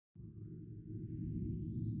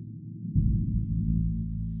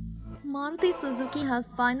Maruti Suzuki has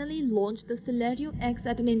finally launched the Celerio X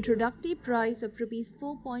at an introductory price of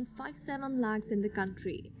Rs.4.57 lakhs in the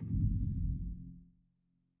country.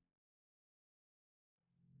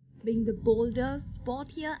 Being the bolder,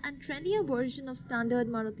 sportier and trendier version of standard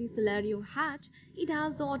Maruti Celerio hatch, it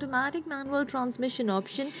has the automatic manual transmission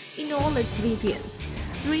option in all its variants.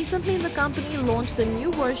 Recently, the company launched the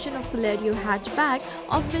new version of Celerio hatchback,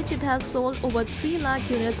 of which it has sold over 3 lakh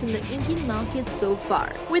units in the Indian market so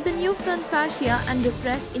far, with the new front fascia and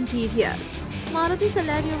refreshed interiors. Maruti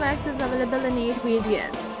Celerio X is available in 8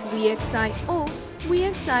 variants: Vxi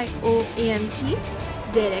AMT,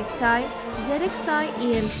 Zxi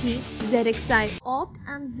AMT, Zxi Opt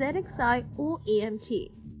and Zxi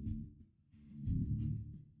AMT.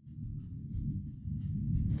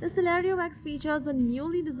 The Celerio X features a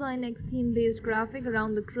newly designed X-theme-based graphic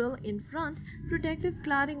around the grille in front, protective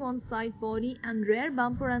cladding on side body and rear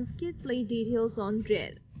bumper and skid plate details on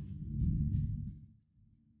rear.